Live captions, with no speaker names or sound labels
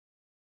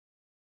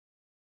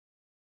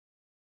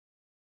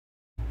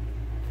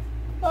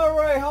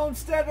Alright,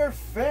 Homesteader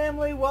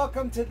family,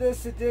 welcome to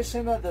this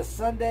edition of the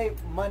Sunday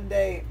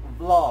Monday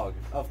vlog.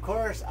 Of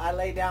course, I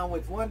lay down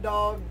with one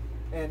dog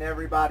and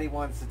everybody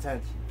wants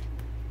attention.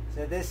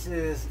 So this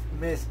is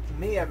Miss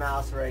Mia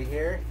Mouse right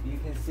here. You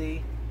can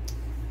see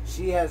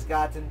she has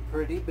gotten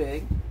pretty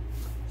big.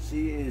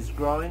 She is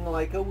growing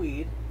like a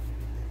weed.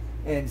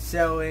 And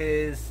so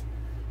is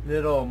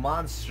little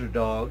monster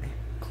dog,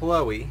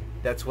 Chloe.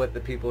 That's what the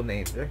people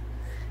named her.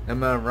 I'm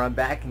going to run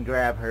back and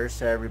grab her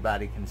so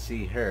everybody can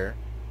see her.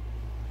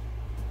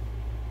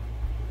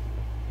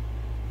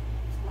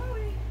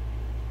 Chloe.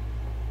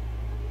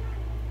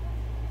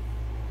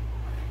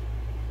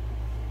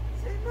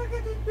 Say, look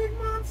at this big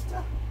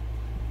monster.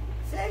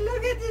 Say,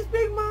 look at this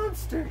big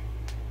monster.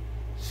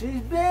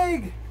 She's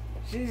big.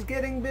 She's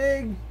getting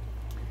big.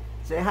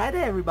 Say hi to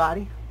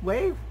everybody.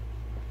 Wave.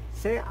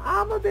 Say,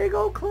 I'm a big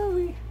old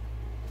Chloe.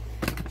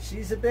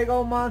 She's a big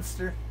old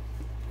monster.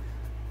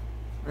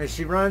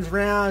 She runs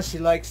around, she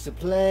likes to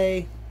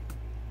play,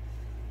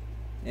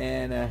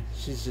 and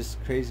she's just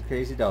a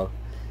crazy dog.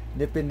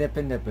 Nipping.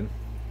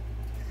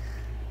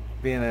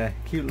 Being a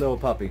cute little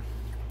puppy.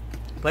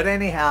 But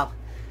anyhow,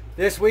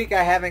 this week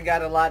I haven't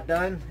got a lot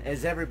done.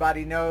 As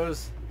everybody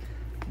knows,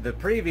 the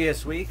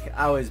previous week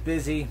I was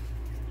busy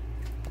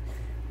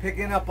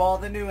picking up all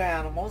the new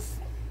animals.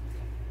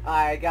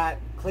 I got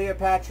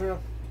Cleopatra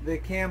the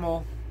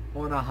camel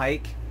on a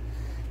hike,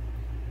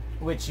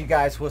 which you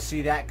guys will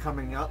see that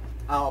coming up.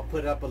 I'll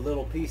put up a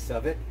little piece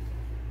of it.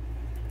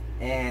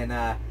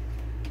 And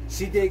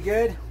she did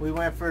good. We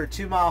went for a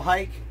 2-mile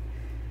hike.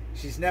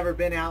 She's never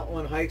been out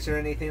on hikes or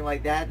anything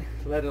like that,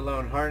 let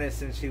alone harness,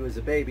 since she was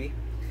a baby.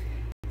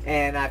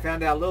 And I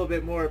found out a little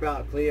bit more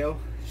about Cleo.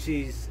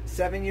 She's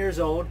 7 years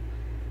old,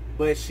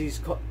 but she's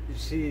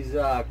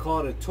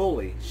called a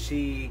Tully.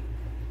 She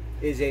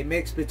is a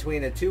mix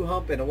between a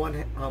 2-hump and a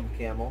 1-hump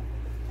camel.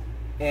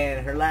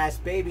 And her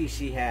last baby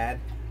she had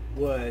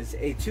was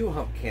a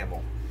 2-hump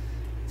camel.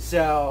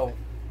 So,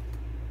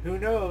 who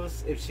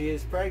knows if she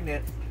is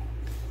pregnant?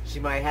 She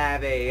might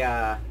have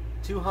a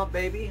 2-hump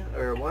baby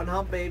or a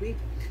 1-hump baby,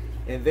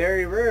 and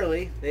very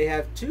rarely they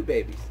have 2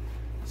 babies.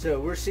 So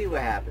we'll see what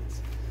happens.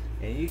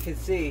 And you can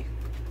see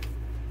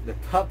the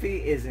puppy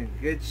is in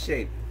good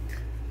shape.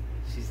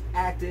 She's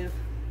active.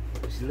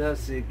 She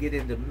loves to get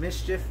into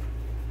mischief.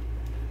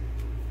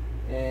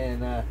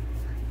 And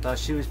thought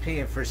she was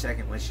peeing for a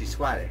second when she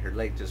squatted. Her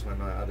leg just went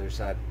on the other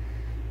side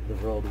of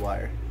the rolled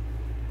wire.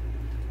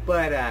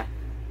 But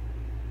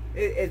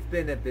it's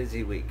been a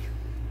busy week,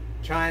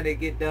 trying to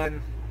get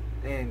done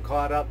and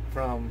caught up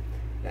from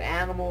the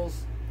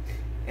animals.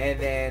 And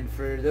then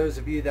for those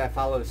of you that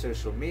follow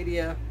social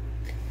media,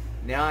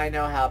 now I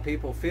know how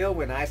people feel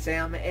when I say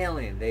I'm an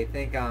alien. They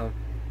think I'm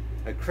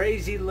a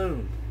crazy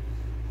loon.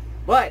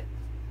 But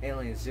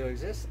aliens do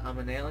exist. I'm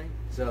an alien,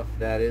 so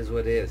that is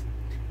what it is.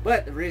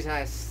 But the reason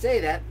I say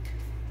that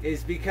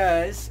is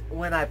because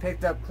when I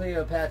picked up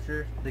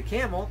Cleopatra the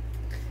camel,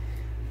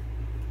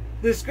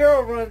 this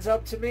girl runs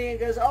up to me and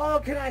goes,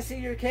 "Oh, can I see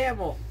your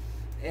camel?"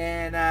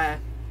 And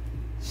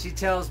she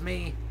tells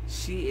me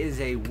she is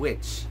a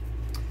witch.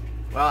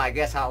 Well, I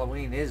guess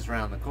Halloween is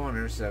around the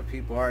corner, so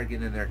people are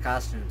getting their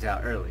costumes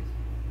out early.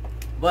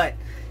 But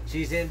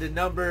she's into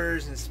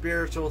numbers and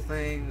spiritual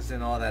things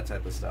and all that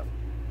type of stuff.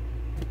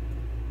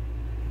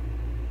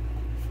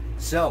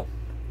 So,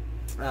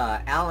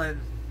 Alan,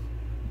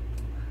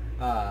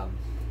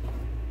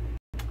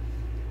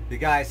 the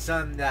guy's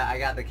son that I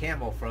got the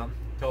camel from,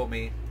 told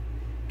me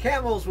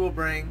camels will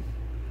bring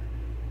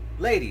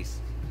ladies.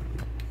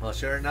 Well,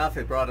 sure enough,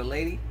 it brought a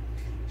lady.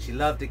 She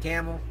loved the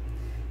camel.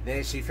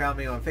 Then she found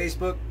me on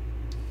Facebook.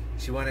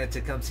 She wanted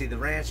to come see the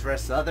ranch,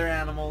 rest of the other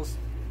animals.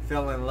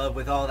 Fell in love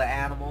with all the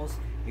animals,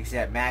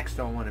 except Max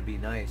don't want to be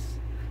nice.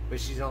 But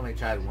she's only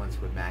tried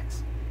once with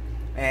Max.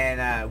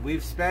 And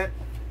we've spent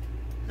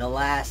the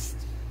last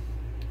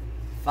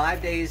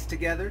 5 days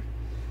together.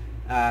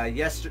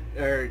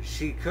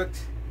 She cooked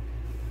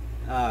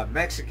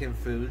Mexican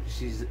food.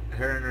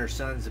 Her and her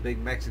son's a big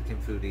Mexican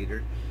food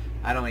eater.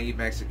 I don't eat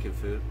Mexican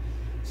food,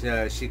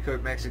 so she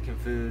cooked Mexican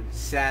food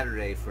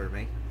Saturday for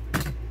me,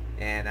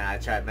 and I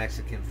tried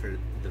Mexican for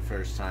the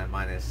first time,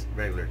 minus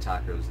regular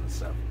tacos and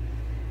stuff.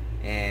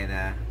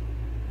 And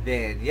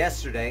then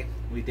yesterday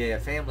we did a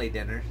family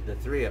dinner, the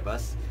 3 of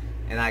us,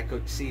 and I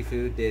cooked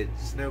seafood. Did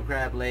snow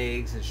crab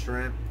legs and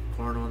shrimp,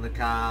 corn on the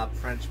cob,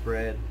 French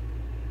bread,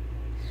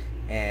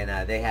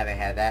 and they haven't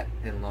had that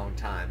in a long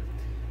time.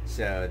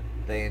 So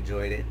they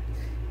enjoyed it.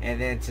 And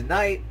then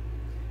tonight,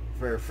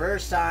 for the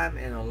first time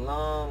in a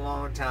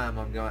long time,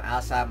 I'm going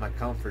outside my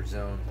comfort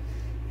zone,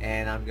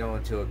 and I'm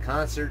going to a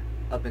concert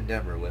up in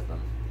Denver with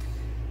them.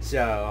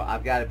 So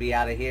I've got to be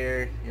out of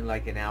here in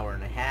like an hour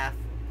and a half.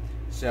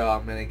 So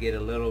I'm going to get a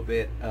little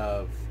bit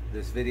of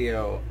this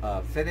video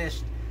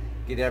finished,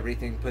 get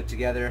everything put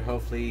together,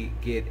 hopefully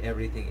get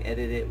everything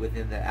edited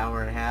within the hour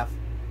and a half,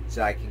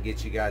 so I can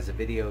get you guys a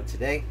video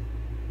today.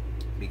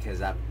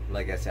 Because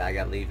like I said, I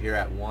got to leave here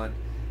at 1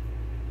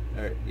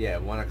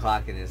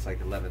 o'clock, and it's like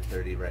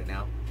 11:30 right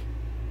now.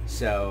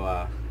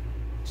 So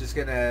just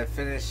gonna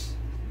finish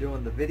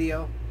doing the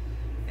video,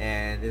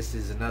 and this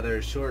is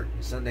another short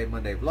Sunday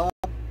Monday vlog.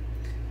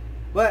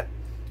 But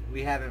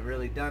we haven't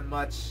really done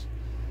much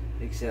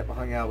except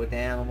hung out with the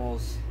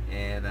animals,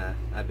 and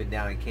I've been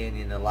down in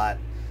Canyon a lot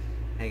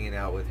hanging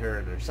out with her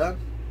and her son,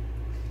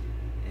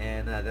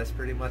 and that's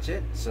pretty much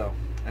it. So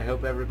I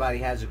hope everybody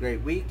has a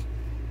great week.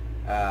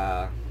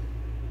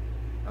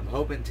 I'm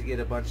hoping to get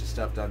a bunch of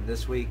stuff done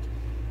this week.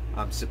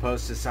 I'm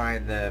supposed to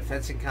sign the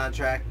fencing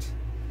contract.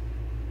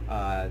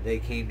 They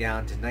came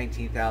down to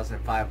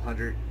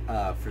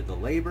 $19,500 for the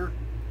labor,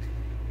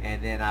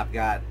 and then I've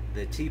got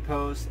the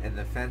T-post and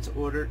the fence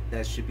ordered.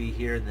 That should be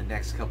here in the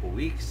next couple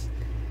weeks,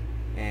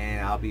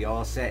 and I'll be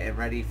all set and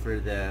ready for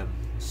the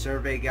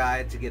survey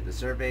guy to get the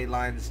survey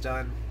lines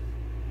done.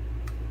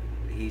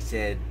 He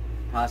said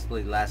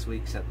possibly last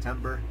week,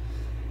 September.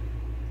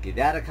 Get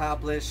that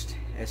accomplished.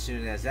 As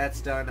soon as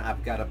that's done,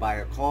 I've got to buy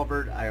a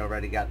culvert. I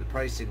already got the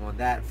pricing on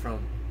that from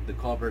the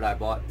culvert I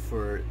bought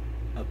for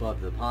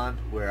above the pond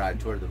where I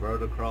tore the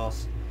road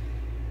across.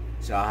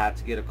 So I'll have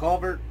to get a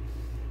culvert,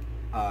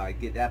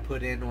 get that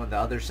put in on the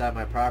other side of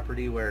my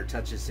property where it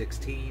touches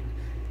 16,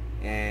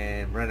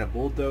 and rent a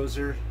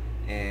bulldozer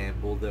and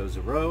bulldoze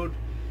a road,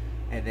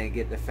 and then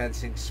get the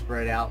fencing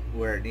spread out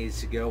where it needs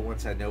to go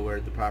once I know where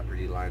the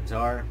property lines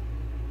are.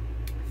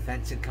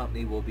 Fencing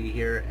company will be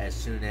here as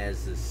soon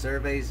as the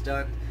survey's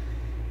done,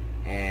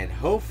 and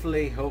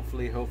hopefully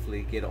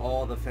get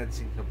all the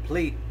fencing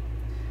complete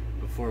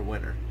before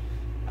winter.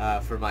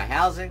 For my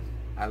housing,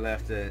 I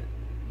left a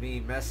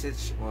mean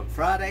message on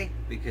Friday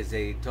because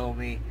they told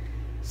me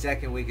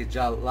second week of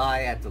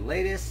July at the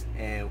latest,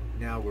 and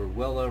now we're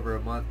well over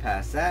a month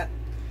past that.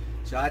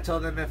 So I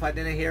told them if I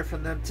didn't hear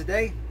from them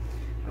today,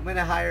 I'm going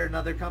to hire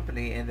another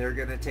company, and they're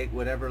going to take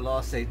whatever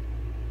loss they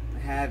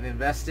have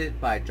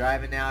invested by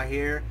driving out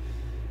here,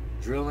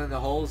 drilling the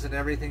holes and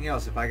everything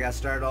else. If I got to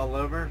start all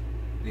over,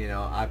 you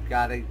know, I've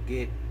got to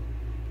get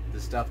the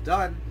stuff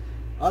done.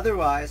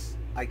 Otherwise,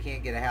 I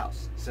can't get a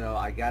house. So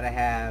I got to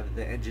have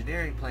the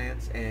engineering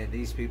plans, and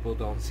these people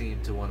don't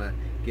seem to want to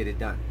get it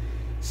done.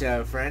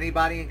 So for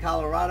anybody in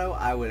Colorado,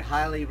 I would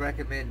highly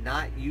recommend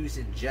not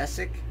using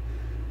Jessic.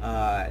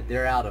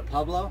 They're out of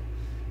Pueblo,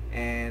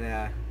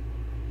 and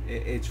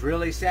it's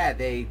really sad.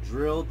 They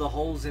drilled the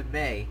holes in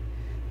May,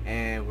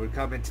 and we're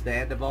coming to the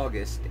end of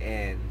August,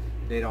 and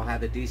they don't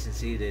have the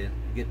decency to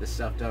get the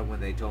stuff done when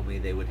they told me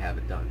they would have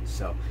it done.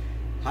 So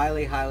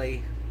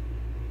highly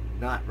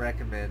not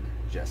recommend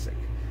Jessic.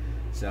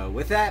 So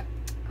with that,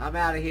 I'm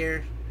out of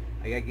here.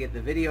 I gotta get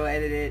the video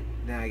edited.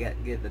 Now I gotta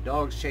get the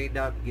dogs chained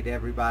up, get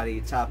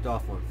everybody topped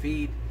off on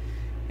feed,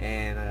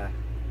 and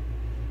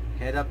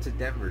head up to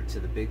Denver, to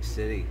the big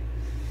city.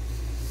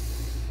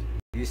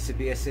 Used to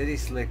be a city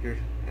slicker,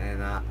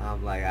 and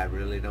I'm like, I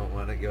really don't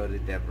want to go to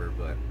Denver,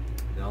 but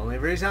the only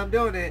reason I'm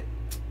doing it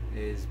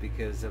is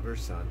because of her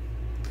son.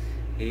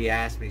 He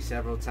asked me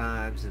several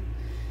times, and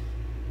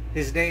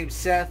his name's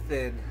Seth,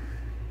 and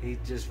he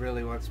just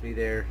really wants me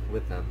there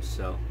with them.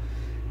 So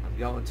I'm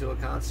going to a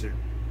concert.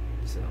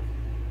 So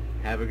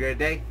have a great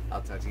day.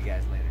 I'll talk to you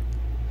guys later.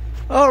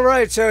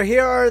 Alright, so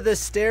here are the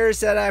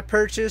stairs that I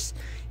purchased.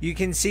 You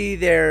can see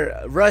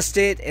they're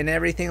rusted and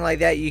everything like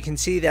that. You can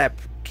see that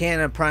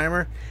Canon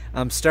primer.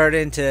 I'm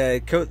starting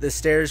to coat the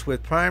stairs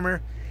with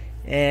primer,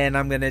 and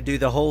I'm going to do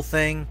the whole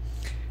thing.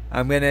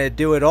 I'm going to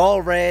do it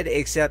all red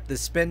except the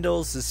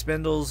spindles. The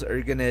spindles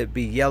are going to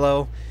be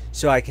yellow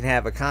so I can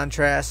have a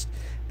contrast.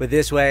 But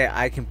this way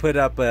I can put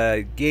up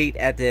a gate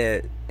at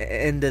the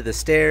end of the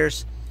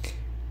stairs,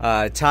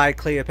 tie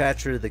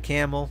Cleopatra the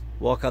camel,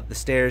 walk up the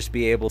stairs,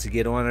 be able to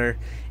get on her,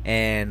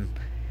 and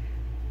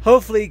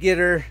hopefully get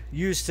her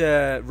used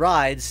to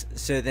rides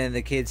so then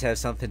the kids have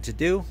something to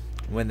do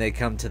when they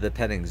come to the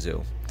petting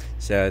zoo.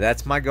 So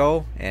that's my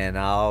goal, and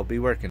I'll be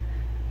working.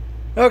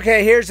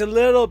 Okay, here's a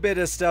little bit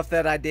of stuff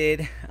that I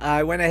did.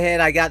 I went ahead,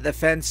 I got the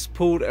fence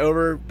pulled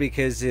over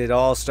because it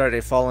all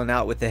started falling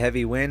out with the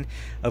heavy wind.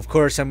 Of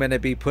course, I'm going to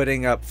be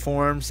putting up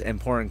forms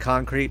and pouring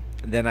concrete.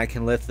 Then I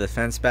can lift the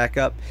fence back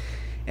up.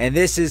 And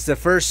this is the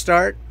first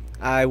start.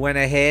 I went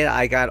ahead,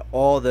 I got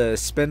all the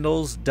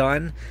spindles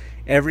done.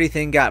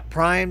 Everything got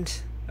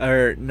primed,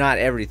 or not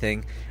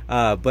everything,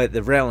 but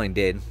the railing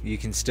did. You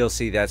can still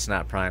see that's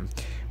not primed.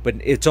 But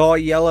it's all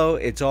yellow,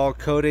 it's all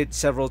coated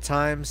several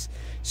times.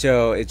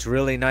 So it's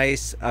really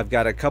nice. I've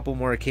got a couple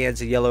more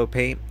cans of yellow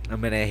paint.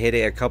 I'm going to hit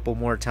it a couple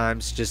more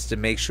times just to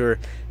make sure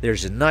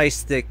there's a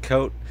nice thick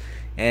coat.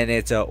 And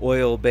it's a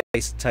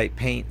oil-based type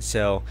paint,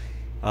 so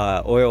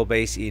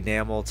oil-based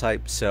enamel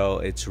type. So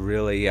it's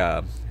really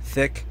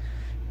thick,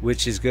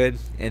 which is good.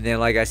 And then,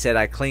 like I said,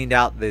 I cleaned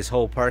out this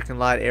whole parking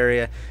lot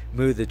area,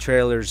 moved the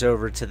trailers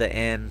over to the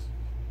end.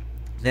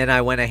 Then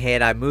I went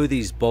ahead, I moved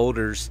these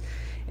boulders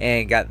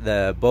and got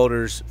the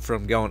boulders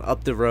from going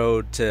up the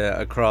road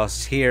to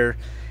across here.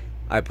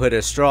 I put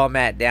a straw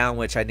mat down,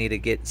 which I need to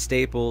get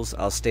staples.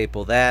 I'll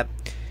staple that.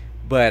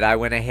 But I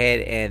went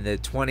ahead, and the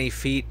 20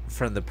 feet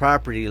from the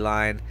property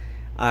line,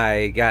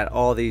 I got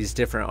all these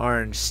different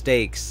orange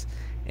stakes,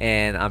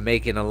 and I'm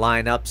making a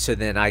line up so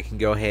then I can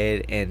go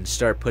ahead and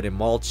start putting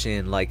mulch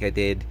in like I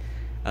did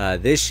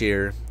this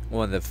year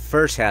on the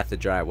first half of the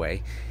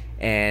driveway.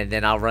 and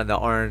then I'll run the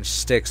orange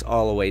sticks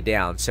all the way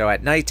down. So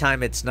at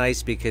nighttime it's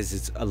nice because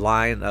it's a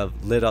line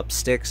of lit up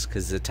sticks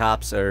because the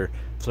tops are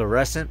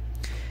fluorescent.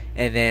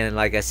 And then,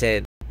 like I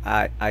said,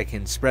 I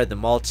can spread the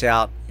mulch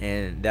out,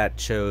 and that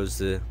shows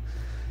the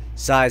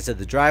size of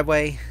the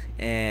driveway,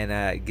 and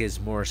it gives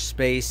more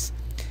space,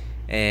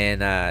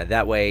 and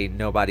that way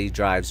nobody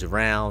drives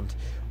around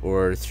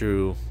or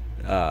through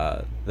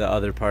the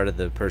other part of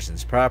the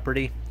person's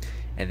property,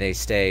 and they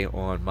stay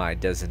on my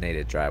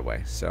designated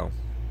driveway. So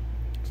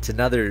it's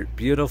another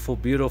beautiful,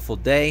 beautiful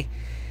day.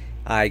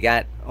 I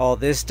got all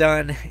this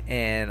done,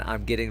 and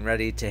I'm getting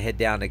ready to head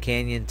down to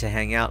Canyon to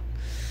hang out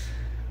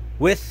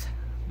with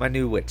my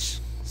new witch.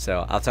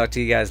 So I'll talk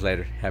to you guys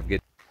later. Have a good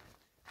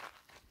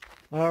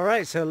day. All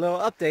right, so a little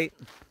update.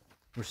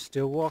 We're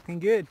still walking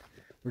good.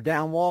 We're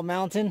down Wall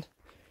Mountain.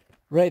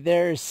 Right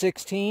there is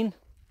 16.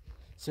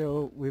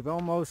 So we've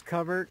almost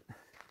covered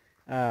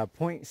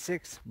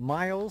 0.6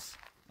 miles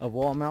of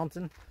Wall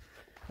Mountain.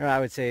 Or I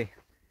would say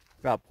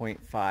about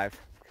 0.5,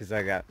 because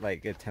I got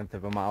like a 1/10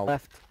 of a mile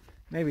left.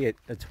 Maybe a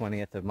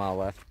 20th of a mile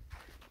left.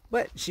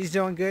 But she's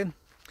doing good.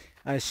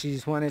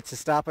 She's wanted to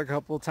stop a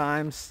couple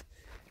times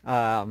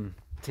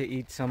to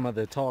eat some of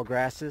the tall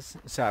grasses.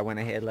 So I went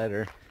ahead and let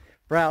her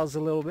browse a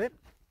little bit.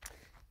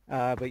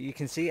 But you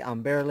can see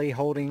I'm barely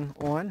holding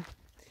on,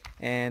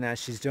 and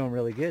she's doing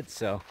really good.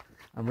 So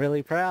I'm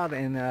really proud,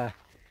 and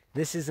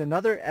this is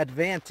another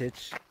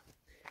advantage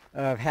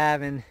of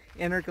having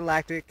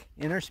intergalactic,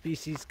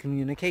 interspecies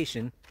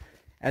communication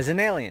as an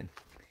alien,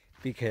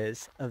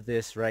 because of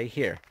this right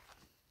here.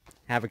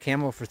 Have a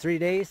camel for 3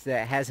 days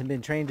that hasn't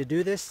been trained to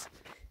do this,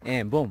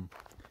 and boom,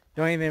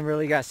 don't even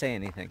really got to say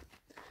anything.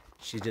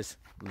 She just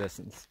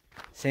listens.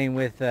 Same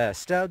with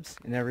Stubbs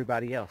and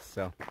everybody else.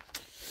 So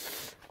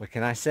what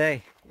can I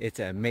say? It's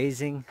an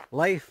amazing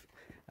life,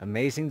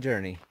 amazing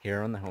journey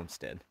here on the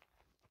homestead.